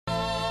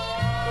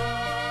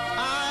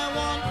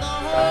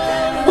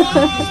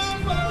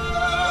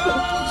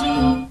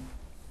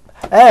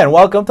And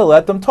welcome to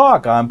Let Them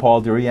Talk. I'm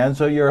Paul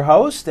DiRienzo, your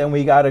host, and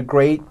we got a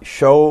great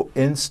show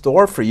in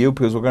store for you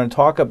because we're going to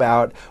talk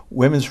about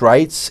women's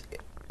rights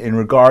in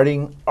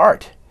regarding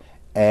art.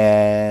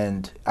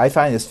 And I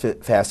find this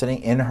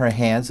fascinating. In Her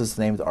Hands is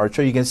the name of the art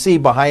show. You can see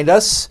behind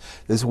us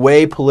this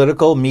way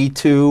political, Me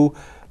Too,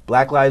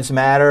 Black Lives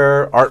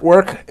Matter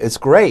artwork. It's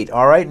great.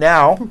 All right,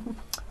 now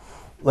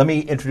let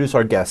me introduce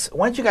our guests.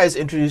 Why don't you guys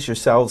introduce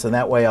yourselves, and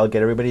that way I'll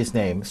get everybody's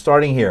name.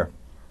 Starting here.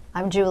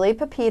 I'm Julie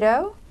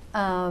Peppito.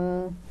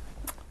 I'm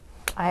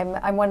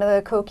one of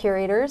the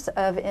co-curators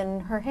of In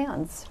Her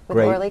Hands with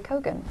Orly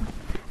Cogan.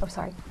 Oh,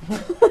 sorry.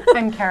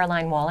 I'm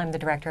Caroline Wall. I'm the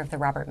director of the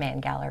Robert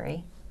Mann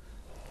Gallery.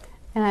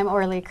 And I'm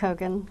Orly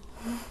Cogan.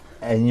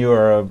 And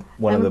you're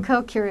one of the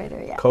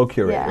co-curator, yeah.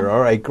 Co-curator,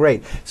 all right,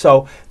 great.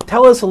 So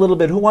tell us a little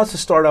bit, who wants to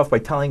start off by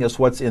telling us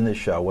what's in the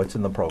show, what's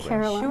in the program?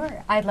 Caroline.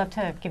 Sure, I'd love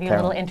to give you a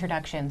little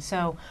introduction.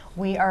 So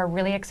we are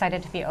really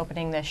excited to be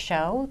opening this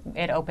show.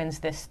 It opens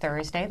this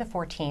Thursday, the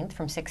 14th,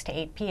 from 6 to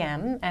 8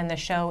 p.m. And the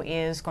show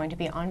is going to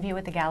be on view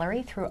at the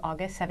gallery through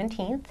August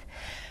 17th.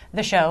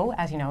 The show,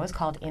 as you know, is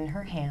called In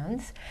Her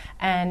Hands,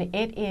 and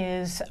it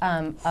is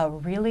a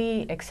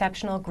really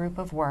exceptional group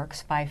of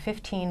works by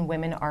 15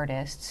 women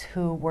artists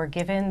who were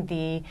given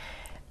the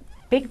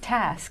big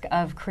task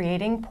of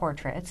creating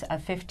portraits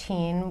of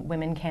 15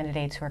 women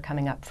candidates who are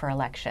coming up for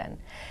election.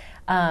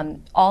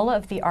 All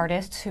of the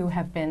artists who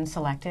have been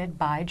selected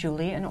by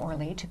Julie and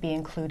Orly to be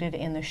included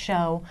in the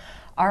show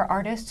are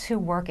artists who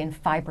work in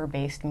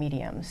fiber-based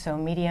mediums, so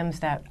mediums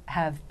that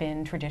have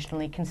been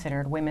traditionally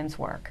considered women's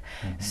work.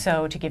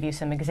 So to give you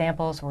some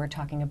examples, we're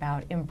talking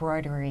about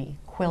embroidery,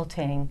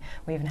 quilting.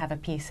 We even have a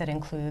piece that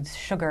includes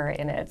sugar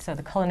in it. So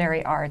the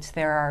culinary arts,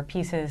 there are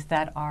pieces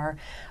that are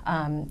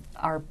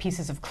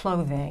pieces of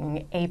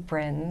clothing,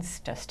 aprons,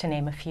 just to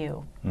name a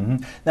few.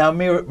 Now,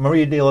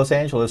 Maria de Los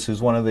Angeles,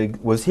 who's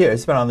was here,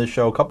 has been on this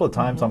show a couple of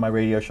times on my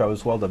radio show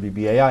as well,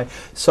 WBAI.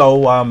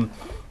 So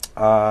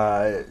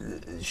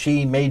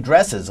she made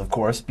dresses, of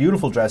course,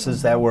 beautiful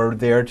dresses that were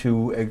there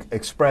to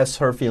express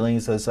her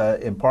feelings as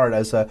in part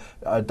as a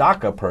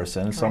DACA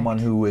person, Correct. Someone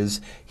who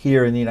is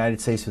here in the United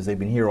States because they've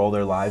been here all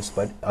their lives,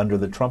 but under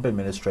the Trump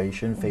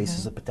administration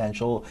faces a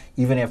potential,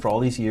 even after all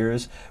these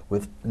years,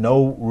 with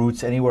no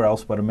roots anywhere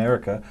else but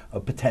America, a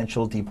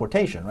potential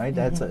deportation, right?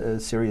 That's a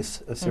serious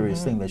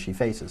thing that she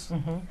faces.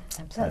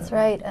 That's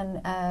right.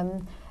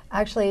 And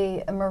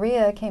actually,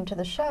 Maria came to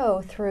the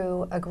show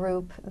through a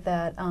group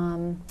that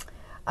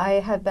I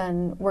had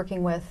been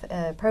working with,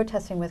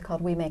 protesting with,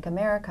 called We Make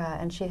America,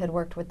 and she had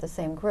worked with the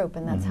same group,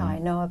 and that's how I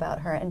know about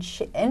her. And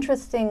she,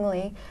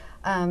 interestingly,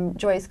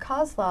 Joyce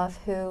Kozloff,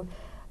 who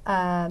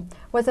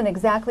wasn't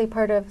exactly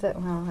part of the,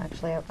 well,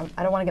 actually,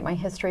 I don't want to get my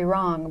history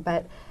wrong,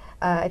 but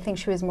I think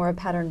she was more a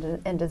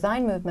pattern and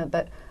design movement,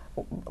 but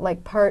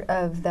like part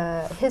of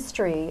the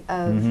history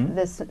of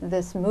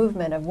this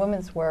movement of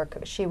women's work.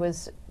 She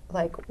was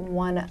like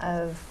one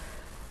of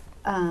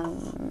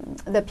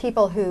the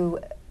people who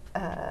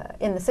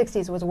in the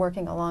 60s was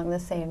working along the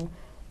same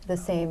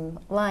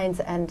lines,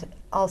 and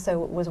also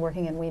was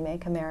working in We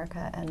Make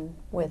America and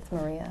with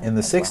Maria. In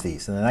the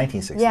 60s, in the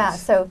 1960s. Yeah,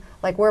 so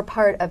like we're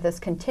part of this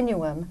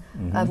continuum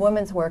of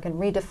women's work and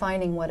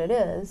redefining what it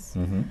is,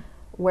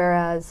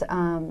 whereas,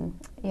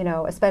 you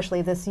know,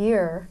 especially this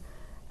year,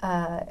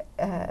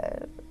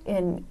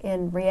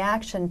 in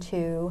reaction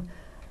to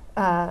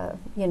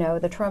you know,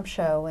 the Trump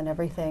show and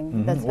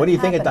everything. That's what do you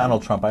think of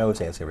Donald Trump? I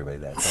always ask everybody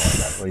that.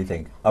 What do you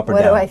think? Up or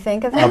down? What do I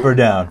think of him? Up or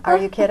down? Are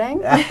you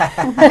kidding? I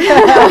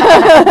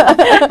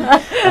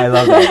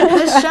love that.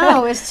 This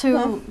show is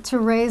to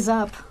raise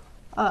up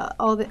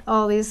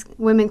all these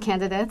women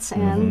candidates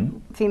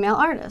and female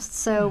artists.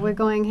 So we're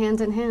going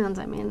hand in hand.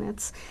 I mean,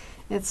 it's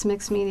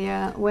mixed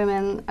media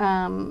women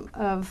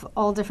of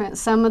all different.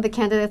 Some of the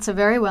candidates are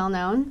very well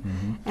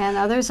known, and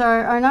others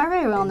are not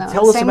very well known.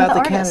 Tell us Same about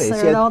with the artists.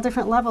 candidates. They're at all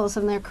different levels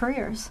in their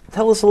careers.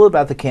 Tell us a little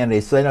about the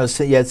candidates. I know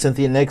you had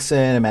Cynthia Nixon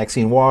and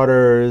Maxine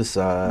Waters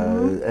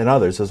and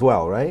others as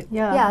well, right?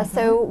 Yeah. Yeah.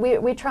 So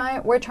we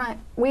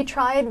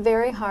tried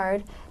very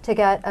hard to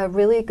get a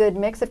really good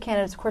mix of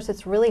candidates. Of course,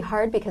 it's really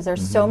hard because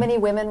there's so many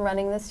women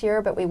running this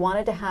year, but we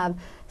wanted to have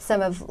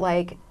some of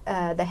like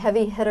the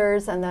heavy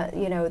hitters and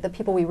the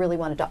people we really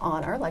wanted to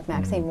honor, like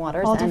Maxine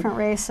Waters. All different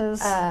races.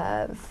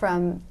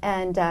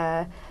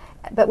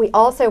 But we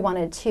also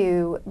wanted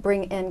to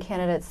bring in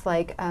candidates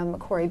like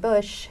Cori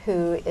Bush,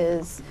 who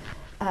is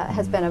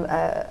has been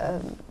a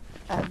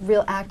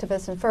real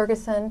activist in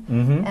Ferguson,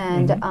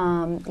 and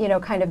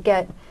kind of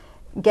get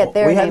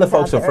their We had the names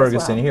folks out of there as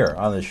Ferguson well. here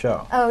on the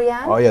show. Oh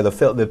yeah. Oh yeah,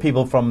 the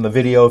people from the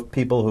video,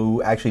 people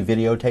who actually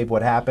videotape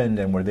what happened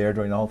and were there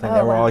during the whole thing.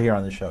 They were all here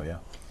on the show. Yeah.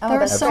 Oh, There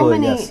were that's so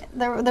many. yes.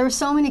 There were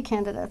so many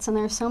candidates, and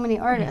there were so many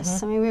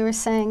artists. I mean, we were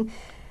saying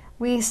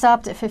we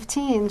stopped at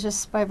 15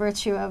 just by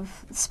virtue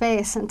of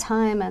space and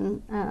time,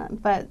 and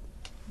but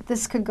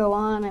this could go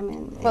on. I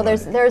mean, well,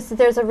 there's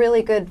a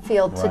really good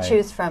field to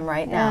choose from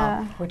right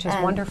now, which is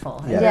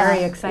wonderful. Yes.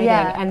 Very exciting.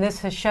 Yeah. And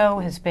this show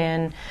has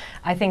been,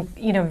 I think,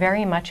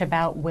 very much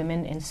about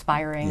women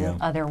inspiring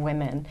other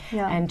women,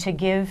 and to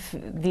give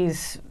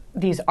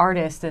these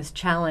artists this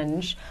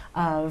challenge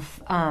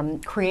of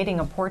creating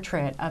a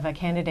portrait of a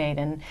candidate,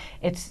 and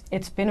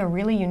it's been a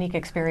really unique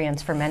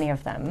experience for many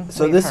of them.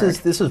 So this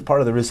is part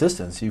of the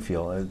resistance, you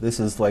feel. This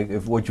is like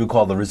what you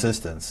call the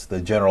resistance,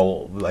 the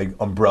general like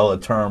umbrella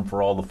term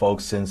for all the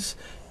folks since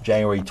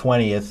January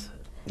 20th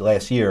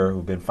last year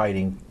who've been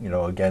fighting,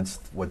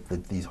 against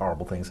these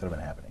horrible things that have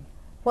been happening.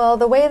 Well,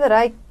 the way that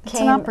I came, it's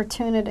an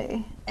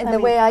opportunity. And the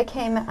way I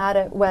came at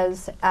it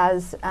was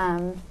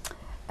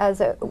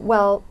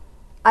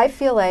I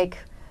feel like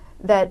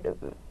that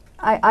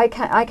I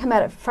come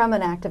at it from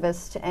an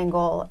activist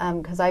angle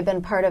because I've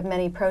been part of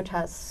many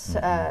protests,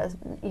 the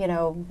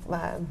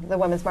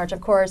Women's March,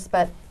 of course,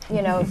 but,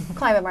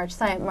 Climate March,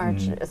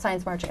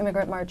 Science March,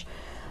 Immigrant March,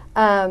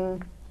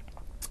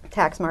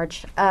 Tax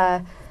March.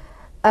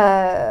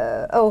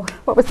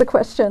 What was the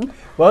question?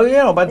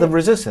 Well, about the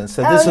resistance.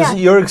 So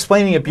you're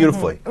explaining it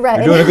beautifully. Right.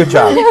 You're doing a good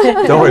job.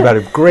 Don't worry about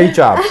it. Great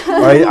job.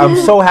 All right, I'm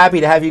so happy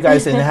to have you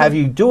guys and have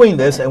you doing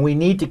this, and we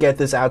need to get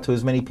this out to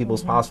as many people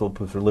as possible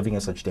because we're living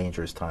in such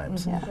dangerous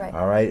times. Right.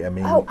 All right? I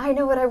mean. Oh, I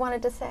know what I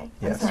wanted to say.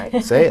 Yes. I'm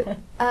sorry. Say it.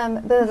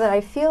 That I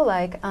feel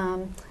like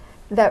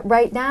that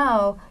right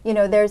now,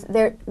 there's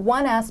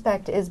one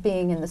aspect is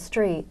being in the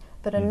street,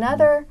 but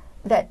another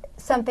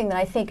something that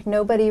I think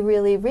nobody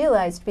really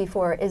realized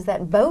before is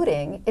that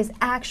voting is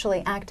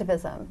actually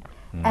activism.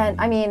 And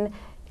I mean,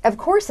 of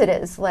course it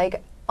is.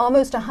 Like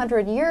almost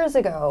 100 years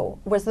ago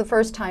was the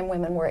first time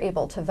women were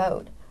able to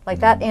vote. Like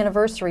that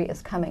anniversary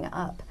is coming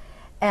up.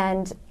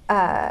 And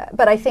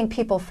but I think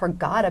people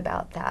forgot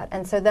about that.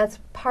 And so that's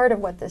part of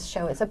what this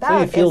show is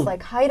about, is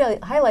like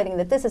highlighting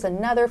that this is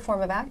another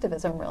form of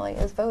activism, really,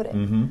 is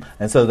voting.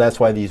 And so that's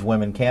why these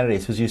women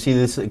candidates, because you see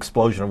this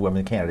explosion of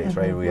women candidates,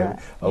 right? We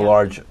have a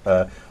large,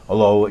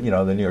 although,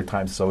 the New York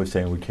Times is always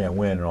saying we can't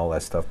win and all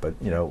that stuff, but,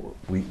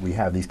 we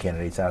have these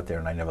candidates out there,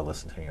 and I never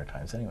listen to the New York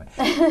Times anyway.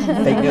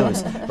 Fake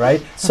news, right?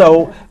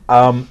 So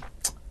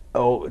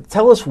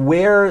tell us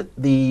where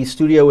the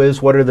studio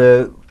is, what are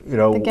the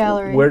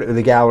gallery. Where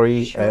the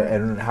gallery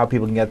and how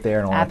people can get there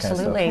and all that kind of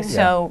stuff. Absolutely.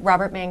 So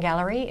Robert Mann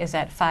Gallery is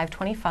at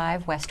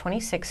 525 West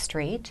 26th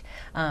Street,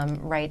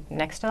 right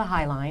next to the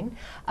High Line.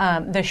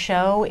 The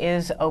show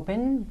is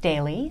open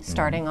daily,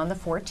 starting on the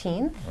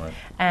 14th. Right.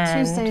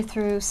 And Tuesday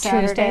through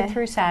Saturday. Tuesday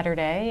through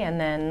Saturday, and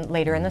then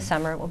later in the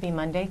summer it will be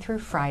Monday through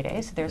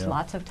Friday. So there's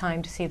lots of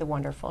time to see the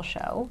wonderful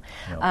show.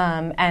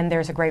 And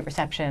there's a great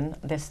reception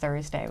this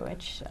Thursday,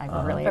 which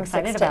I'm really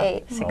excited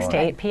about. 6 to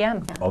 8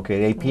 p.m.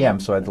 Okay, 8 p.m.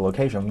 So at the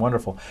location.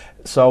 Wonderful.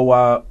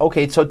 So,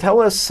 so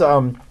tell us,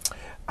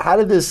 how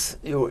did this,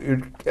 who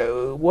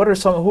are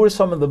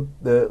some of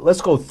the, let's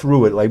go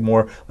through it,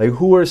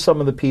 who are some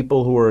of the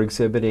people who are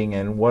exhibiting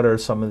and what are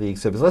some of the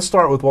exhibits? Let's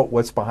start with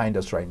what's behind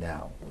us right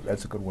now.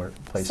 That's a good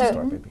place to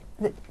start,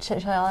 maybe.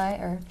 Shall I?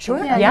 Or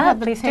Sure. Yeah,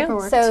 please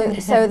do.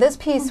 So this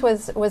piece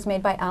was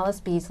made by Alice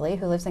Beasley,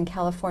 who lives in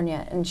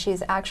California, and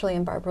she's actually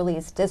in Barbara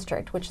Lee's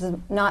district, which is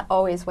not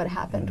always what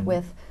happened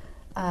with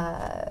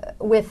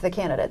the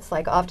candidates.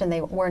 Like often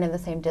they weren't in the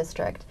same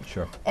district.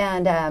 Sure.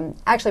 And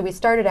actually we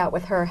started out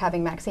with her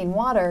having Maxine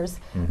Waters,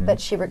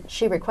 but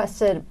she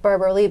requested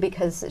Barbara Lee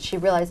because she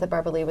realized that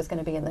Barbara Lee was going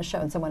to be in the show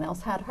and someone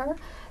else had her.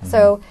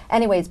 So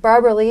anyways,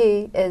 Barbara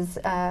Lee is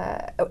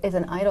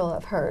an idol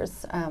of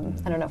hers. I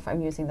don't know if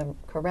I'm using the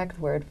correct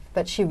word,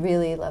 but she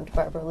really loved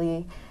Barbara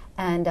Lee.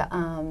 And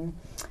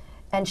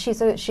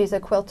she's a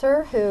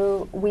quilter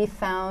who we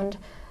found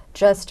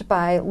just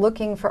by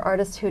looking for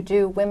artists who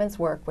do women's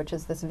work, which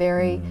is this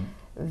very,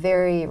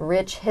 very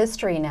rich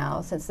history now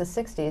since the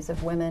 60s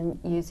of women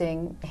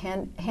using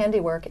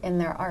handiwork in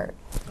their art.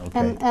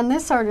 Okay. And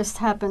this artist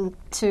happened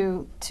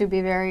to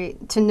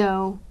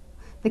know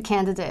the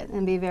candidate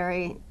and be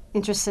very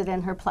interested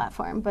in her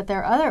platform. But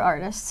there are other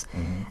artists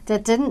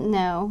that didn't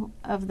know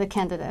of the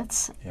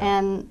candidates,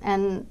 and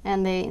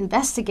they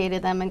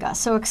investigated them and got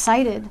so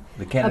excited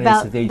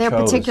about their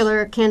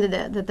particular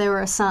candidate that they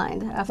were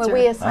assigned after. Well,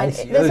 we assigned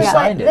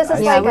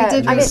we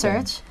did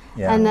research.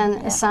 Yeah. And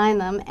then assign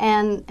them,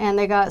 and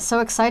they got so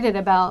excited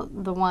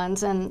about the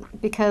ones, and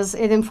because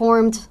it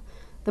informed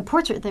the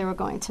portrait they were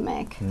going to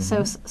make.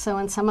 So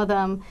in some of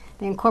them,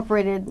 they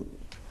incorporated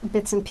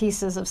bits and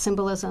pieces of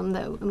symbolism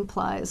that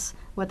implies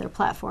what their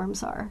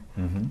platforms are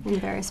in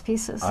various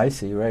pieces. I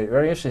see, right.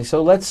 Very interesting.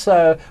 So let's,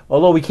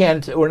 although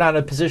we're not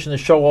in a position to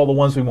show all the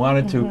ones we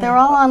wanted to. They're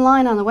all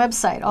online on the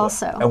website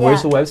also. And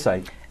where's the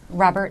website?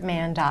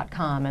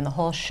 robertmann.com, and the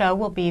whole show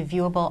will be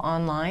viewable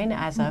online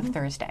as of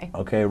Thursday.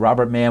 Okay,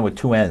 Robert Mann with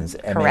 2 N's,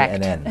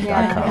 M-A-N-N.com.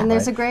 Yeah, and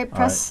there's a great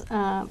press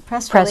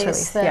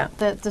release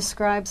that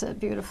describes it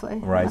beautifully.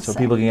 Right, so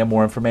people can get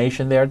more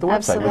information there at the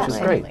website, which is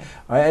great. Absolutely.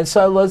 All right, and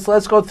so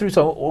let's go through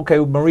some. Okay,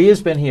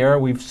 Maria's been here.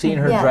 We've seen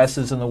her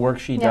dresses and the work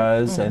she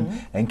does, and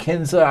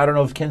Kinza. I don't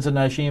know if Kinza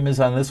Najim is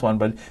on this one,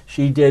 but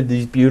she did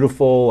these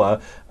beautiful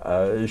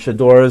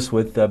Chadoras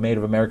with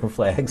Native American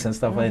flags and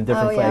stuff, and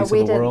different flags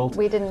of the world.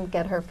 We didn't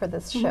get her for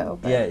this show.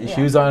 But yeah,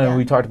 she was on, and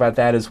we talked about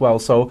that as well.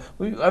 So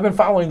I've been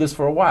following this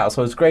for a while,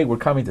 so it's great. We're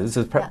coming to this.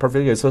 Is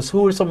perfectly good. So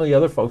who are some of the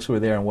other folks who are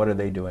there, and what are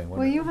they doing?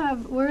 Well, you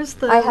have, where's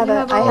the... I have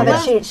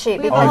a cheat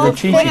sheet. The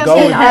cheat sheet. Go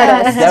with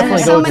artists.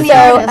 Definitely go with the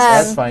artists.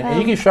 That's fine. And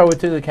you can show it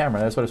to the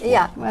camera. That's what it's for.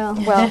 Yeah. Well,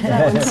 you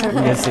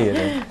can see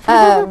it.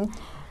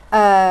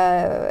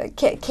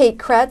 Kate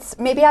Kretz.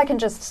 Maybe I can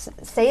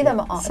just say them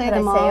all. Say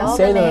them all. All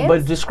say the them, names?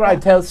 but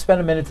describe. Spend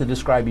a minute to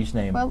describe each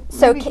name. well,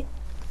 So, maybe-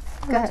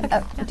 go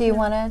ahead. do you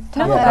want to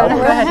talk No, about go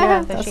her? ahead. You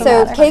have the sheet.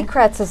 So Kate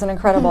Kretz is an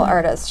incredible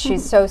artist.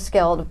 She's so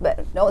skilled,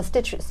 but no,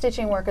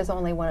 stitching work is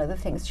only one of the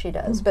things she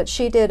does. But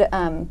she did.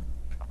 I'm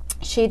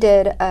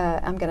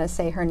going to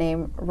say her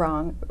name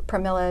wrong.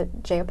 Pramila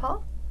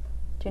Jayapal.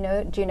 Do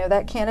you know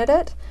that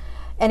candidate?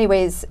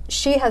 Anyways,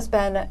 she has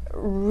been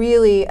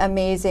really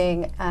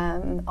amazing.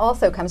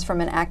 Also comes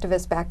from an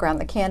activist background,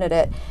 the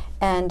candidate.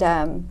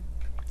 And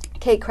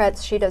Kate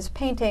Kretz, she does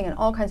painting and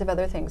all kinds of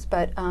other things.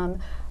 But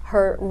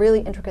her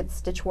really intricate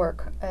stitch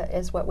work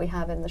is what we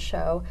have in the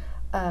show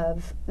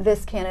of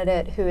this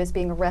candidate who is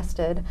being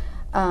arrested.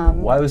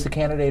 Why was the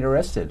candidate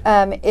arrested?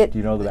 Do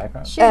you know the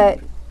background?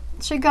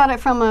 She got it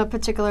from a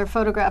particular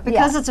photograph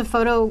because it's a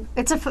photo.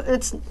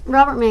 It's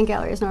Robert Mann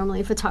Gallery is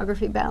normally a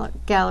photography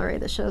gallery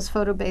that shows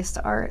photo-based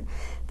art.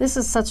 This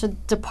is such a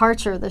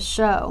departure of the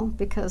show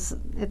because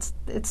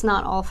it's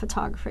not all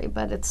photography,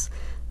 but it's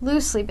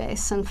loosely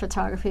based in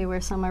photography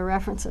where some are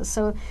references.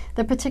 So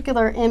the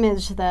particular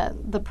image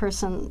that the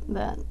person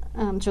that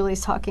Julie's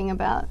talking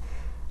about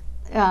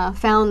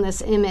found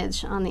this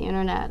image on the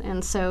internet,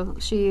 and so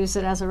she used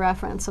it as a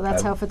reference. So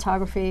that's how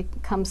photography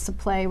comes to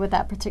play with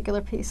that particular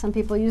piece. Some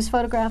people use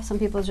photographs, some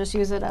people just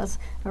use it as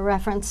a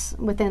reference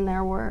within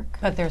their work.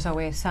 But there's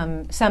always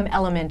some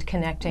element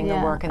connecting the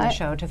work in the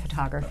show to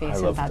photography.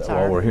 So that's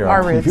our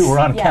roots. We're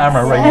on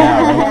camera right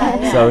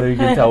now, so you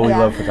can tell we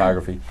love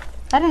photography.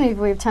 I don't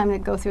even have time to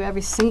go through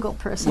every single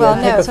person. Well,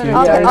 no,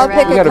 I'll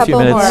pick a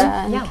couple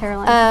more.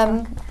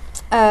 Caroline.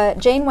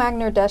 Jane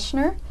Wagner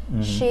Deschner.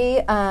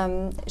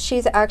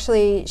 She's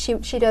actually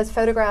she does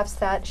photographs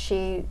that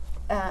she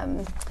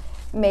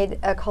made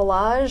a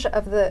collage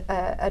of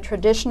a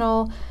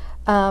traditional.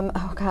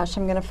 Oh gosh,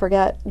 I'm going to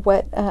forget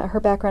what her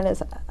background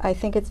is. I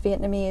think it's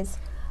Vietnamese.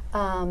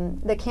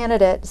 The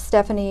candidate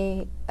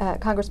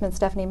Congressman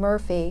Stephanie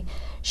Murphy.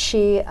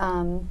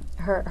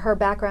 Her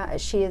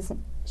background. She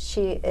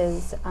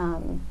is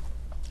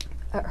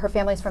her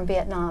family's from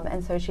Vietnam,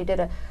 and so she did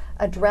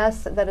a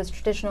dress that is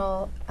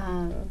traditional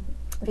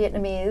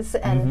Vietnamese,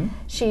 and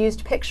she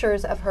used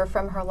pictures of her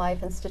from her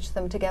life and stitched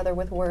them together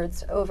with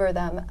words over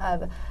them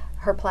of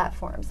her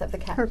platforms of the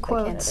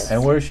candidates.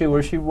 And where is she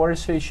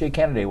a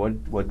candidate?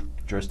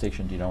 What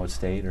jurisdiction? Do you know? What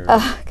state? Or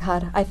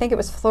God, I think it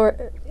was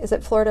Florida. Is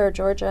it Florida or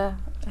Georgia?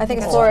 I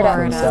think it's Florida.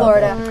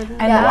 Florida.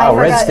 And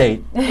red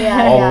state. All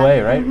the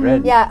way, right?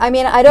 Red. Yeah, I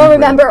mean, I don't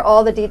remember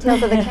all the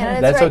details of the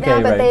candidates right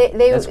now, but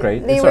That's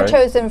great. they were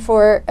chosen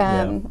for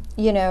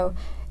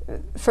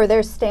for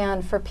their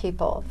stand for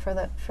people, for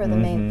the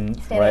main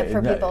stand up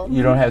for people.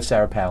 You don't have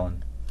Sarah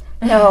Palin.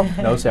 No.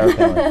 No Sarah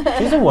Palin.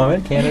 She's a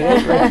woman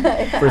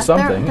candidate for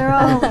something. They're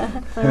all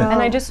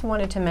and I just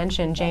wanted to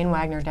mention Jane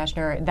Wagner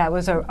Deschner. That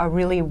was a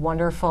really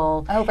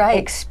wonderful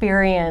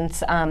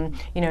experience.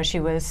 She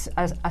was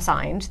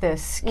assigned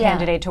this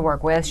candidate to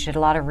work with. She did a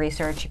lot of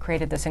research. She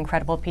created this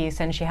incredible piece,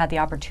 and she had the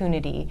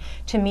opportunity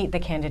to meet the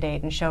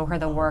candidate and show her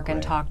the work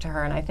and talk to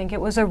her. And I think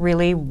it was a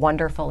really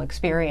wonderful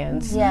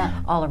experience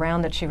all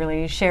around that she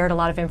really shared a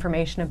lot of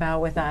information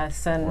about with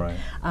us. And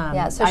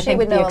so I she think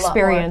would know the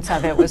experience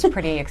of it was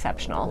pretty exceptional.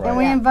 And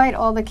we invite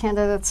all the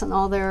candidates and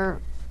all their,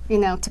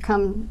 to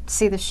come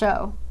see the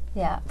show.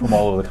 Yeah. From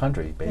all over the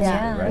country, basically,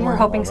 right? We're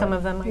hoping some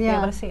of them might be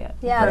able to see it.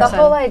 Yeah, the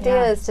whole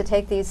idea is to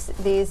take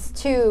these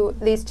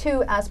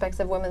two aspects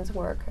of women's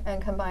work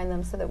and combine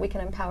them so that we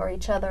can empower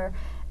each other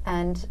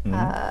and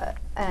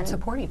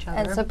support each other.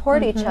 And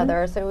support each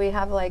other. So we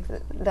have like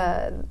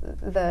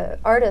the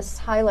artists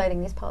highlighting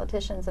these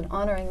politicians and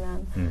honoring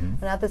them,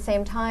 and at the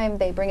same time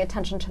they bring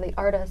attention to the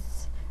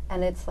artists.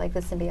 And it's like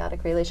the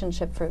symbiotic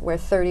relationship where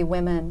 30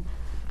 women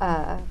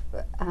are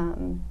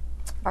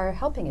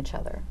helping each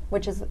other,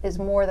 which is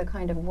more the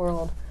kind of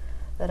world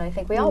that I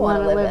think we all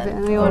want to live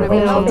in. We want to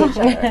help each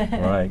other.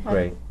 Right,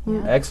 great.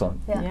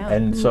 Excellent. Yeah.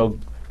 And so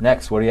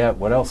next, what do you have?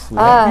 What else?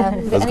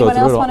 Let's go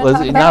through it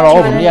all. Not all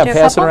of them. Yeah,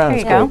 pass it around.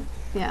 There you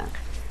Yeah.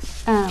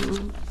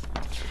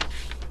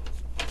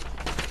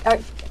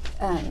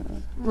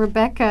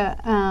 Rebecca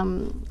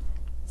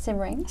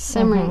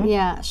Simmering,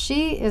 yeah.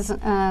 She is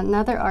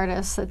another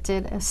artist that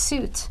did a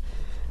suit,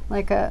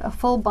 like a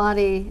full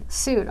body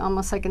suit,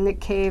 almost like a Nick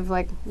Cave,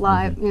 like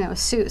live, a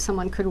suit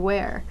someone could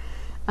wear,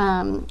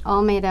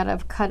 all made out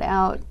of cut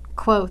out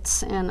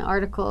quotes and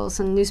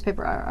articles and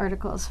newspaper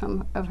articles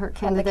of her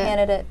From the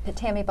candidate. candidate,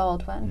 Tammy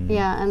Baldwin.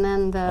 Yeah, and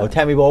then the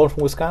Tammy Baldwin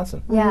from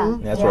Wisconsin. Yeah.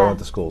 That's where I went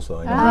to school, so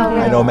I know, Oh,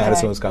 I know really?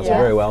 Madison, Wisconsin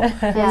very well.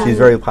 Yeah. She's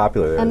very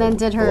popular there. and then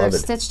did her Beloved.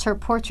 stitched her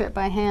portrait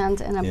by hand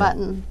in a Yeah.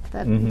 button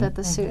that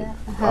the suit has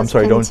I'm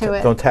sorry, pinned to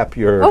it. don't tap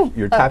your,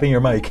 you're tapping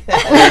your mic.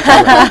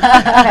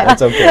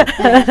 That's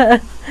okay.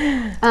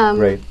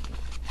 Great.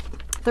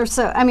 There's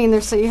so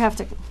you have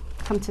to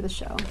come to the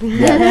show.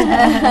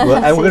 Yes.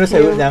 Well, and we're going to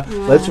say now.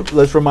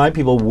 Let's remind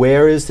people,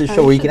 where is the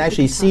show where you can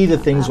actually see the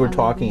things we're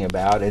talking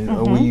about, and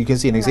you can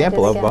see an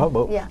example of.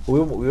 But we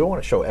don't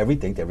want to show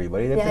everything to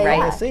everybody. They Yeah,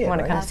 want to see it.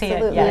 Want to come Right? see it?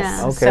 Absolutely.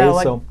 Yes. Yeah.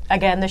 Okay, So,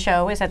 again, the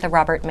show is at the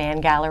Robert Mann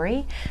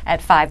Gallery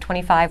at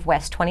 525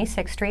 West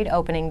 26th Street,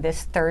 opening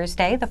this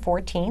Thursday, the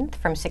 14th,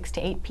 from 6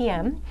 to 8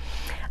 p.m.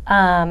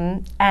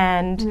 And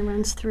And it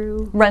runs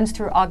through. runs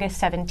through August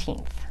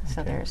 17th.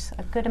 So there's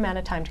a good amount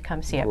of time to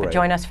come see it. But Right.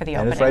 join us for the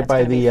And opening. it's right by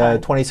gonna be the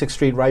fun. 26th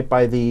Street, right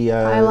by the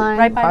Line.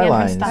 Right by High the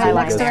Line, entrance to so High you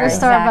Line. go Next door to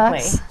straight.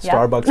 Starbucks. Yep.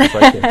 Starbucks is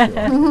right there too.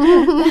 I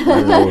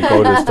don't know, we'll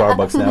go to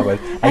Starbucks now, but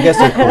I guess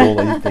they're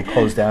cool. They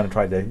closed down and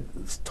tried to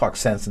talk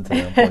sense into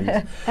their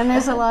employees. And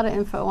there's a lot of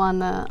info on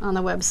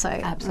the website.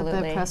 With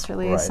Absolutely. the press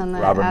release Right. and the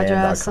RobertMann.com.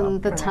 address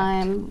and the Correct.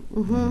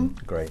 time.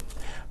 Great.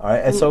 All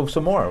right, and so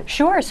some more.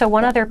 Sure. So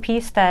one other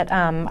piece that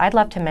I'd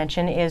love to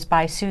mention is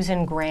by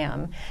Susan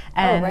Graham.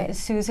 And right.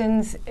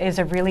 Susan's is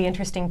a really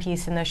interesting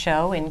piece in the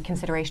show in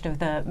consideration of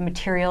the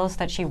materials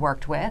that she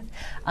worked with.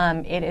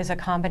 It is a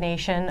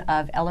combination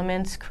of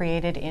elements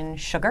created in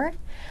sugar,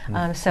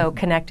 so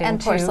connecting And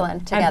to porcelain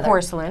together. And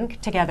porcelain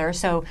together.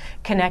 So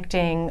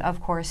connecting,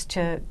 of course,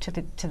 to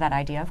that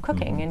idea of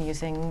cooking and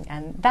using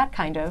and that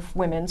kind of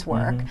women's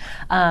work.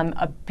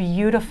 A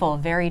beautiful,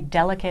 very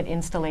delicate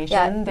installation.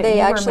 Yeah, that they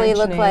you were actually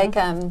look like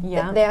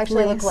yeah. they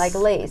actually look Lace. like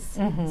lace.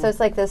 So it's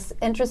like this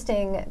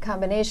interesting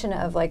combination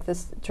of like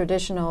this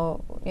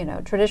traditional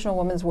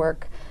woman's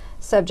work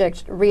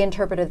subject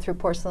reinterpreted through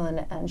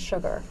porcelain and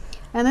sugar.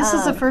 And this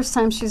is the first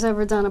time she's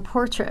ever done a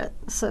portrait.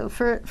 So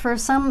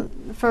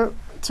to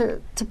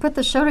put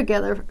the show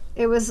together,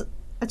 it was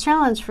a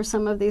challenge for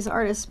some of these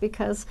artists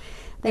because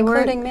they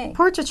Including were me.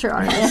 portraiture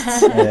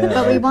artists. Yeah,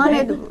 But we right.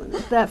 wanted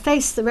that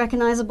face, the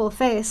recognizable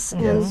face,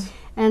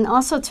 and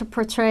also to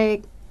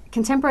portray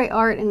contemporary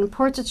art in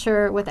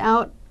portraiture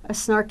without a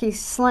snarky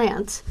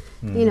slant,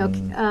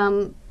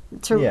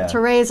 to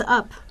raise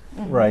up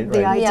Right,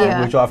 the right.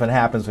 idea. Which often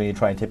happens when you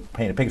try and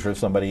paint a picture of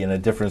somebody in a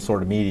different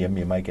sort of medium.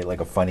 You might get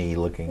like a funny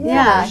looking.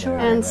 Yeah, image, right,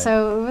 and right.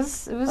 so it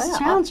was Wow.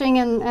 challenging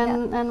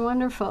and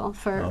wonderful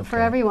for Okay.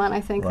 everyone.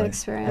 I think the Right.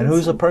 experience. And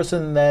who's the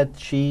person that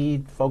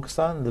she focused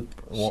on?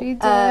 She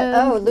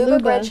did. Luba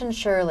Gretchen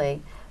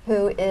Shirley,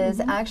 who is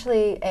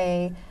actually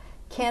a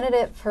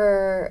candidate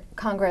for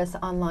Congress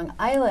on Long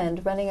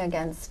Island running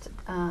against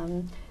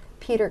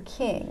Peter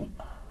King,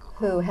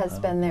 who has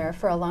been there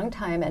for a long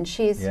time, and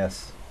she's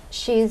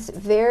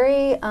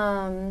very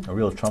a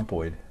real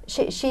Trumpoid.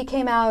 she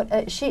came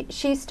out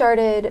she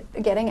started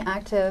getting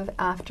active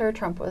after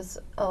Trump was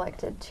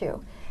elected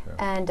too. Sure.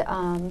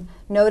 And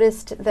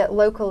noticed that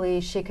locally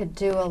she could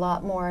do a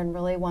lot more and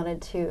really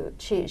wanted to.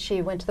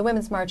 She went to the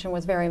Women's March and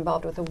was very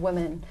involved with the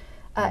women.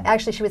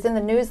 Actually, she was in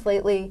the news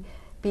lately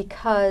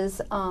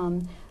because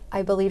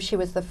I believe she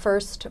was the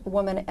first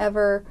woman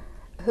ever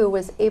who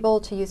was able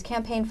to use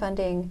campaign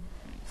funding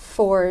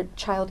for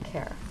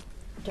childcare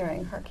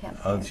during her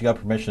campaign. Oh, she got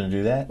permission to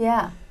do that?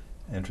 Yeah,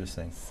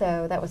 Interesting.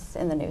 so that was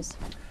in the news.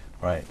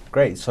 Right.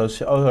 Great. So,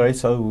 all right.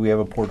 So we have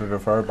a portrait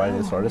of her by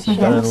this artist. It's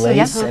Yeah. done in So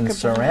lace talk and about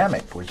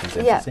ceramic, which is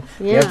Yeah. interesting.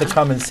 You have to Yeah.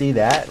 come and see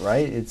that,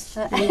 right? It's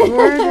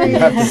Embroidery you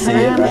have to and see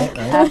it, right? ceramic.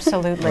 Right.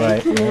 Absolutely.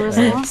 Right. There was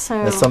right.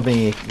 also That's something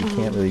you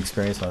can't really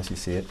experience unless you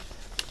see it.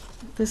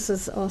 this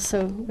is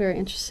also very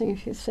interesting.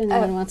 If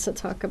anyone wants to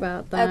talk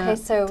about that, Okay,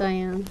 so-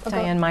 Diane.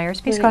 Diane Meyer's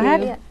piece. Yeah, Go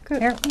ahead. yeah.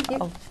 Good. Here. You-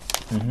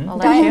 I'll Mm-hmm.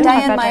 let you talk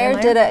Diane about Meyer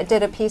Meyer.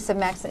 did a piece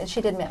of she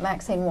did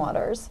Maxine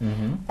Waters,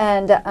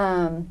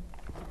 Mm-hmm.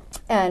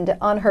 and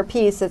on her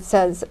piece it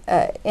says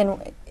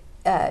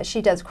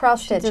she does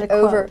cross She did stitch a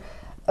over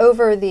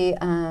quote.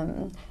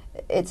 the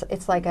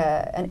it's like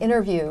an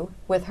interview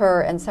with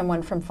her and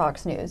someone from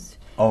Fox News.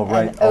 Oh,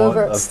 right. And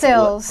over a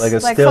stills, like a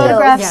like still.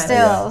 photograph Yes.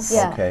 stills.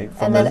 Yeah, Okay,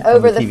 from and the- then from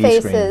over the the TV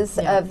screen. faces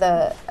Yeah.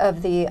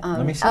 of the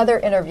me see. other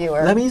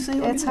interviewer. Let me see.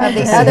 It's Of hard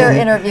the to other see.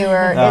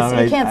 interviewer.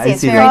 Right. You can't I see.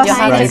 It's see very that.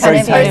 tiny. tiny. It's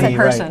very in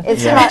person. tiny, right.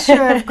 It's Yeah. not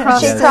Picture of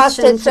cross she Yes. cross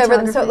stitch stitched over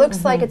them, so it photography.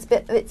 looks like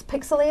it's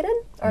pixelated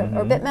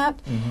or bitmapped.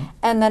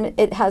 And then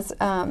it has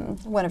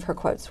one of her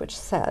quotes, which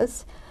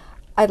says,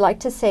 "I'd like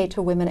to say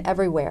to women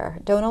everywhere,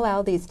 don't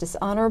allow these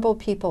dishonorable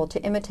people to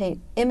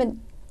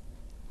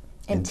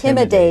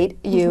intimidate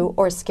you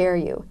or scare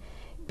you.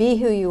 Be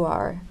who you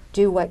are.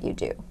 Do what you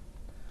do."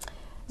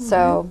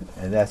 So,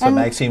 And that's what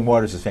Maxine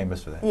Waters is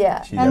famous for that.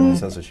 Yeah. She definitely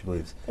says what she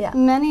believes. yeah.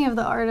 Many of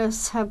the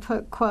artists have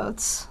put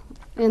quotes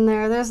in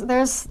there.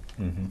 There's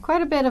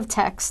quite a bit of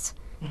text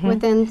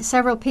within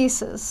several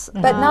pieces,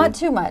 But not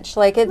too much.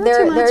 Like not too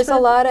much, there's a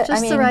but lot of. just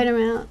I mean, the right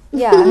amount.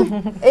 Yeah,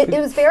 it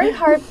was very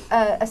hard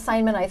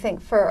assignment, I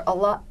think, for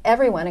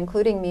everyone,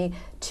 including me,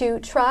 to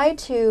try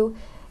to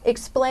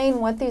explain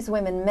what these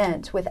women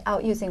meant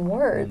without using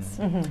words.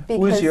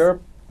 Who's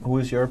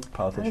your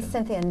politician? I'm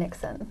Cynthia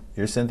Nixon.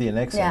 You're Cynthia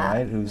Nixon, Yeah.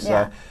 right? Who's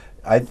Yeah.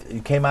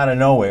 you came out of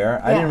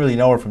nowhere. I Yeah. didn't really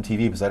know her from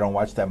TV because I don't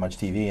watch that much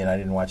TV, and I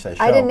didn't watch that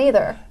show. I didn't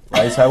either.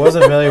 Right, so I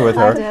wasn't familiar with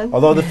her. did.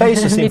 Although the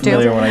face just seemed Me too.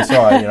 familiar when I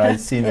saw it. You know, I'd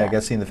seen, Yeah. I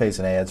guess, seen the face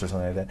in ads or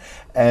something like that.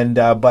 And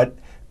but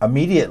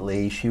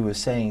immediately she was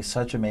saying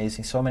so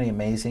many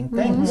amazing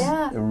things.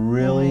 Yeah.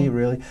 Really,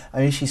 really. I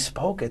mean, she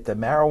spoke at the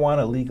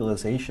marijuana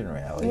legalization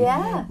rally,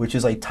 Yeah. which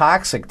is like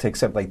toxic to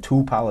accept like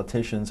 2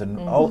 politicians and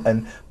you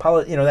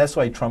know, that's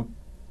why Trump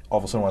all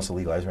of a sudden wants to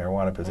legalize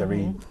marijuana, because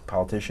every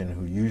politician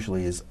who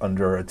usually is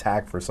under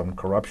attack for some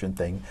corruption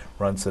thing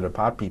runs to the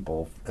pot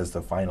people as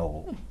the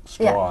final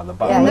straw Yeah. on the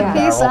bottom In of the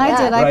the piece barrel.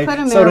 I did, I Right? put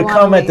a marijuana So to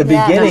come at the leaf.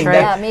 Yeah, beginning, that's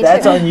right. Yeah, me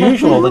that's too.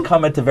 unusual to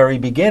come at the very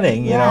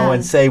beginning, you know, Yeah.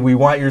 and say we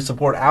want your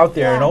support out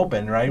there and Yeah.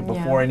 open, right, Yeah.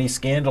 before any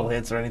scandal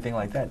hits or anything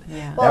like that.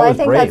 Yeah. That Well, I was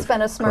think brave, that's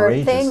been a smart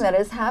courageous. thing that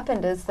has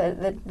happened, is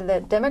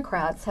that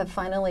Democrats have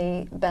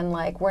finally been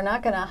like, we're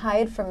not going to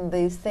hide from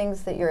these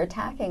things that you're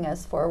attacking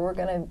us for. We're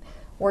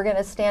going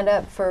to stand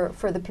up for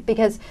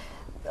because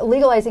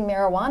legalizing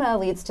marijuana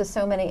leads to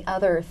so many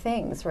other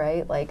things,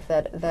 right? Like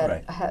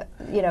Right.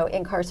 you know,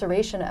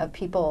 incarceration of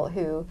people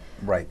who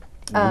Right.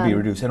 It would be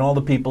reduced. And all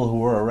the people who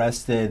were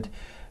arrested,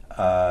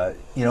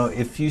 you know,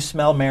 if you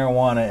smell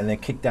marijuana and they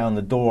kick down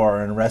the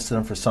door and arrested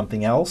them for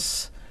something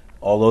else,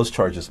 all those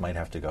charges might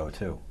have to go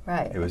too.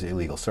 Right. It was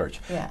illegal search.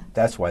 Yeah.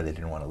 That's why they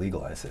didn't want to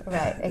legalize it.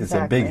 Right, It's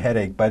a big exactly.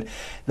 headache. But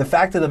the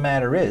fact of the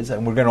matter is,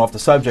 and we're getting off the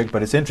subject,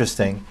 but it's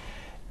interesting,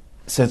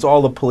 since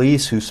all the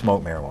police who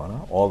smoke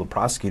marijuana, all the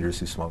prosecutors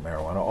who smoke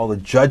marijuana, all the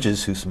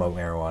judges who smoke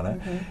marijuana,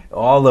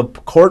 all the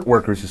court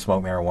workers who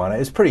smoke marijuana,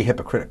 it's pretty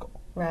hypocritical.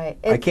 right.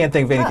 I can't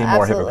think of anything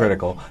more absolutely.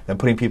 hypocritical than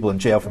putting people in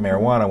jail for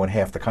marijuana when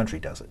half the country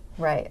does it.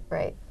 Right.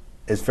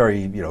 It's very,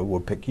 you know, we'll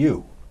pick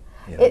you.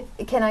 You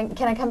know. Can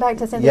I come back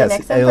to Cynthia Yes,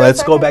 Nixon? and for a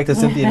let's go second? back to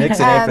Cynthia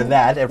Nixon after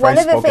that. After One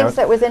I of the spoke things out.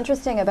 that was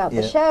interesting about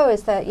the Yeah. show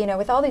is that, you know,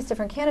 with all these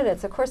different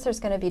candidates, of course there's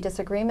going to be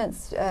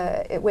disagreements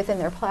within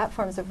their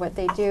platforms of what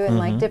they do, and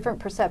like different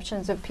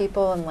perceptions of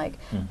people, and like,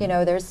 you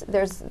know, there's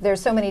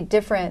so many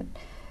different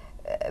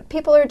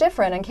people are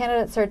different and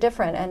candidates are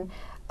different, and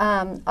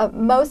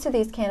most of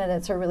these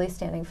candidates are really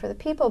standing for the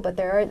people, but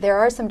there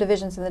are some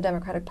divisions in the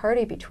Democratic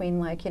Party between,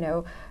 like, you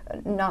know,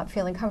 not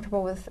feeling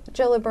comfortable with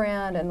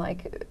Gillibrand, and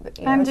like,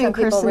 you know, I'm doing some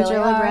people Kristen really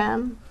are.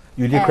 Gillibrand.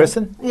 You did and-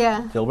 Kristen?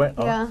 Yeah. Gilbert?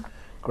 Oh, Yeah.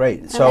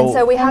 great. And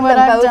so we And have what them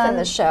I've both done- in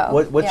the show.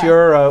 what's Yeah.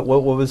 your,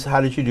 what was, how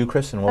did you do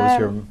Kristen? What was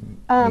your medium?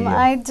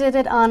 I did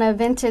it on a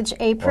vintage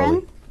apron.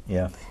 Orly.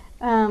 Yeah.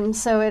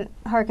 So it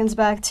harkens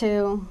back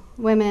to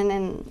women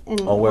in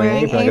Oh, wearing wearing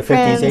an apron, like a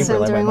 50s aprons apron, and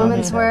like my doing mom women's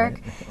used to have, work.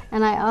 right?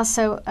 And I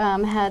also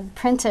had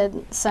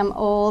printed some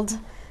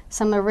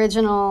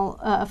original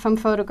from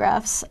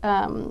photographs,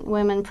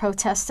 women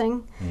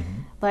protesting.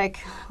 Like,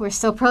 we're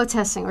still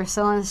protesting, we're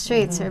still on the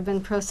streets, we've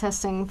been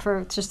protesting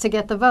for just to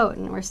get the vote,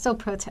 and we're still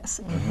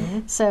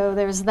protesting. So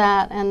there's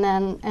that, and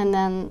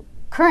then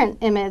current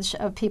image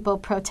of people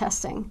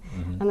protesting,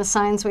 and the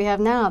signs we have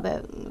now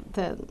that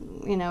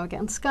you know,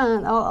 against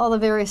gun, all the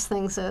various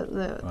things that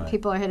Right.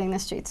 people are hitting the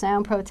streets now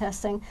and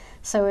protesting.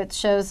 So it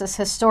shows this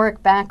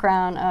historic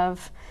background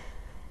of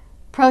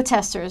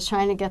protesters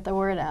trying to get the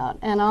word out.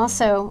 And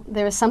also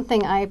there was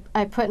something I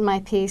put in my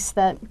piece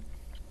that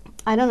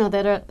I don't know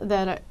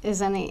that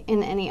is in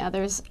any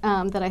others,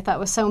 that I thought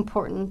was so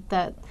important,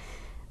 that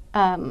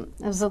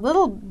it was a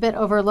little bit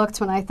overlooked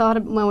when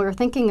we were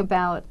thinking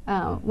about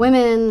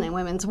women and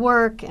women's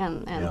work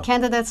and Yeah.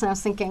 candidates, and I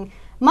was thinking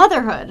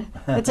motherhood.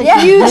 It's a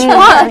huge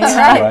part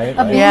Right,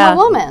 of being Yeah. a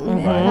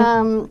woman.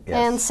 Right. Yes.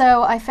 And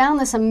so I found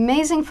this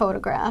amazing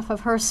photograph of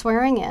her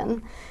swearing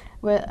in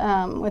with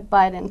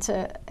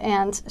Biden,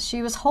 and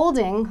she was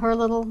holding her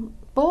little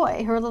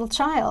boy, her little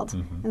child,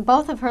 and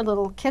both of her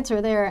little kids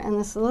were there, and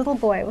this little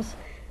boy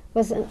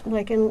was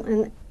like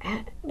in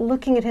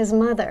looking at his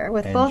mother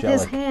with both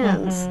his Angelic.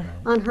 hands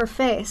on her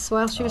face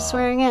while she was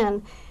swearing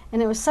in,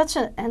 and it was such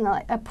a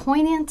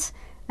poignant.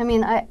 I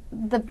mean,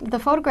 the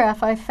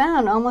photograph I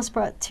found almost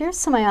brought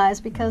tears to my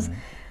eyes, because,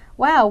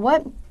 wow,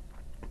 what.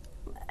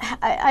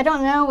 I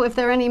don't know if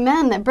there are any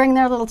men that bring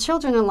their little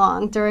children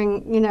along during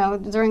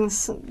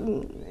this,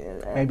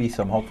 Maybe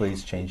some, hopefully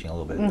it's changing a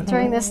little bit.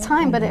 during this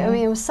time, but I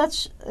mean, it was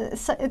such.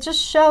 It just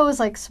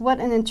shows like what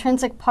an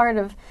intrinsic part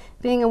of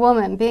being a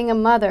woman, being a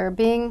mother,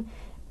 being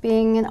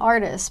an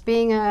artist,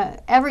 being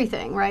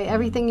everything, right?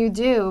 Everything you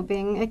do,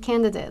 being a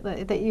candidate,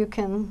 that you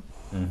can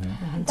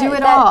do it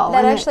That all.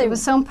 And actually it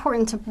was so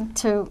important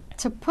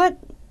to put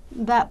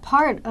that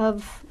part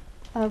of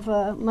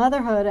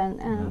motherhood and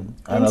And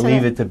into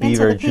leave the- it to into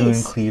Beaver, the June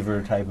piece.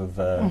 Cleaver type of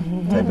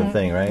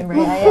thing, right?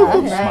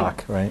 Yeah.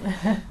 Smock, right?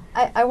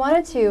 I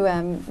wanted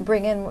to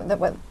bring in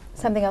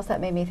something else that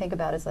made me think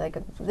about is, like,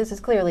 this is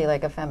clearly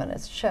like a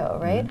feminist show,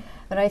 right?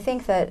 But I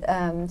think that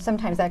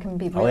sometimes that can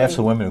be really... I'll ask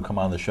the women who come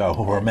on the show,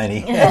 who are many.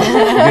 You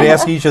can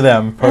ask each of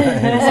them.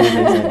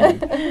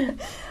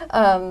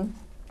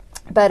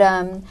 But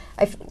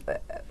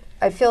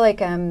I feel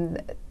like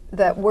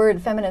that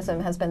word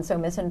feminism has been so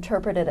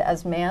misinterpreted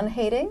as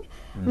man-hating,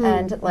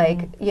 and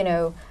like, you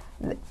know,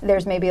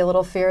 there's maybe a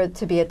little fear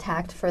to be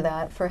attacked for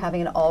that, for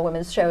having an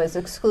all-women's show as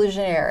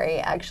exclusionary,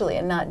 actually,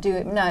 and not,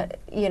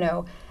 you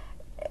know,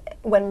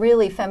 when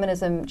really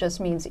feminism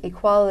just means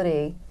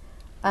equality.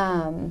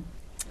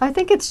 I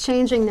think it's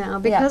changing now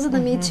because of the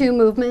Me Too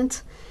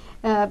movement,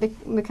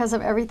 because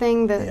of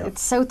everything that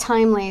it's so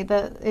timely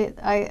that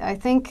I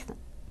think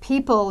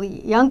people,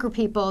 younger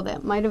people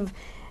that might have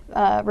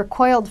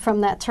recoiled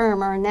from that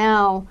term are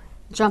now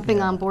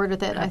jumping on board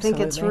with it. Absolutely. I think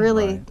it's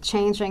really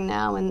changing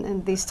now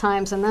in these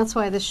times, and that's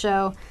why this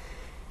show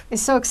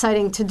is so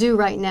exciting to do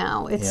right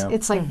now.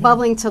 It's like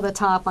bubbling to the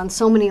top on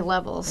so many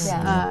levels.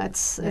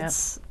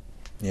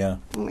 You know,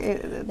 when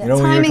you were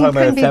talking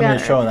about a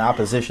feminist show and the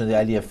opposition to the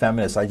idea of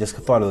feminists, I just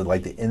thought of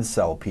like the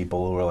incel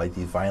people who are like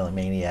these violent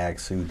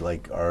maniacs who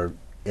like are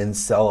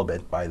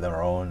incelibate by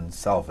their own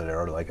self, and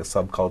are like a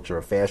subculture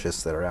of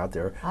fascists that are out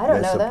there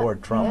that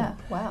support Trump. Yeah.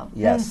 Wow.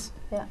 Yes.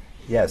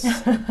 Yes.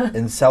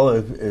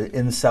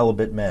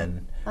 Incelibate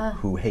men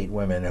who hate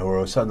women, who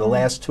are the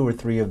last 2 or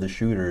 3 of the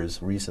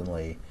shooters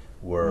recently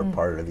were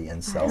part of the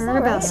incel I heard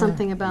about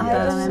something about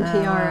that on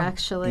NPR,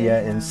 actually.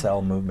 Yeah,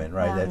 incel movement,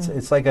 right?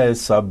 It's like a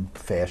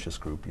sub-fascist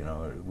group, you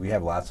know. We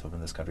have lots of them in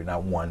this country,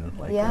 not one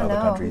like in other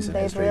countries in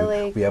history.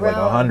 Really we have like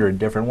 100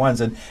 different ones,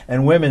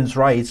 and women's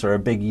rights are a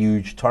big,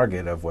 huge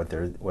target of what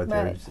they're saying.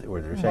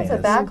 It's a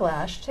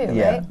backlash too,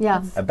 right?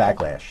 Yeah, a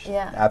backlash.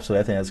 Yeah,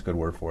 absolutely. I think that's a good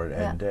word for it.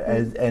 And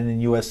and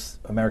in U.S.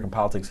 American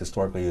politics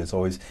historically, it's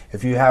always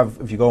if you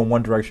go in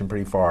one direction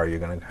pretty far, you're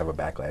going to have a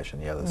backlash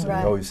in the other. So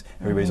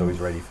everybody's always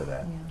ready for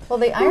that. Well,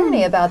 the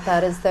irony about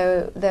that is,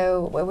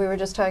 though we were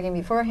just talking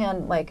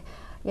beforehand, like,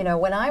 you know,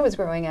 when I was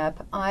growing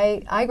up,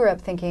 I grew up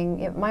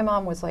thinking, my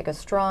mom was like a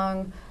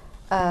strong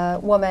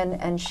woman,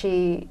 and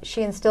she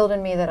instilled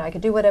in me that I could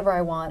do whatever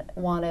I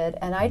wanted,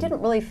 and I didn't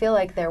really feel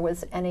like there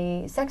was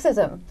any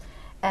sexism.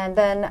 And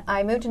then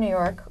I moved to New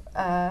York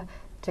to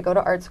go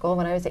to art school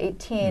when I was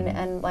 18,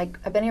 and like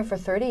I've been here for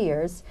 30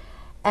 years,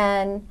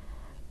 and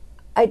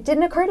it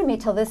didn't occur to me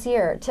till this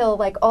year, till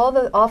like all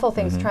the awful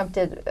things Trump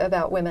did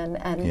about women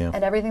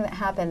and everything that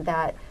happened,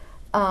 that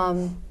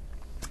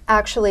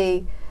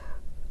actually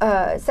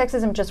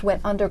sexism just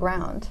went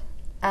underground,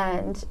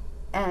 and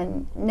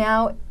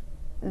now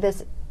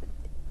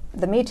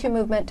the Me Too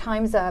movement,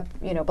 Time's Up,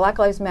 you know, Black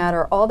Lives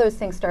Matter, all those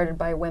things started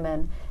by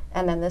women,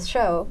 and then this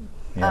show.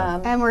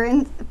 And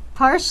we're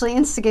partially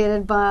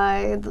instigated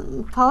by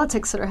the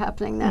politics that are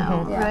happening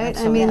now, right?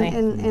 Absolutely. I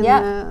mean, in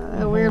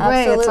a weird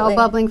way, it's all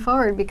bubbling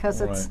forward because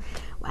it's,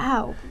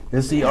 wow.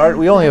 Is the art?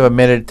 We only have a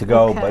minute to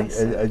go, but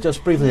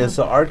just briefly, does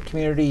the art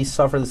community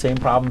suffer the same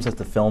problems that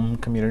the film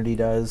community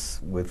does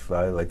with,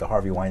 like the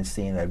Harvey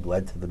Weinstein that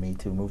led to the Me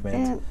Too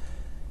movement?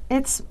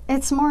 It's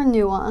more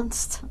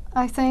nuanced,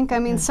 I think. I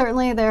mean,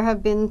 certainly there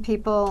have been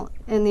people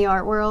in the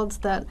art world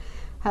that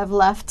have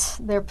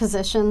left their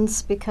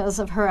positions because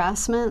of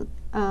harassment.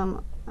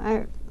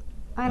 I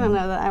don't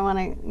know that I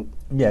want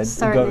to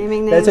start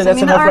naming names. That's I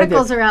mean, the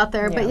articles are out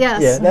there, but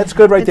yes. Yeah, that's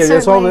good right there.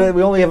 That's all.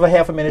 We only have a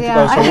half a minute to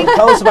go, so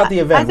tell us about the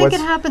event. I think it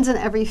happens in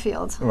every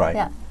field. Right.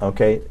 Yeah.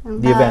 Okay.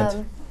 The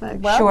event.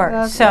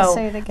 Sure. So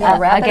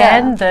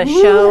again, the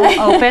show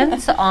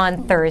opens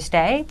on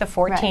Thursday, the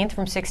 14th,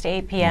 from 6 to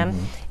 8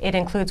 p.m. It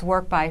includes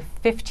work by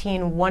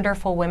 15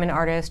 wonderful women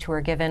artists who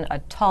are given a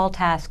tall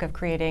task of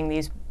creating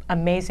these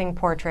amazing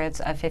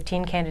portraits of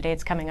 15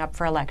 candidates coming up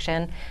for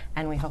election,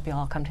 and we hope you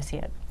all come to see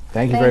it.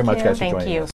 Thank you very much, guys, for joining us.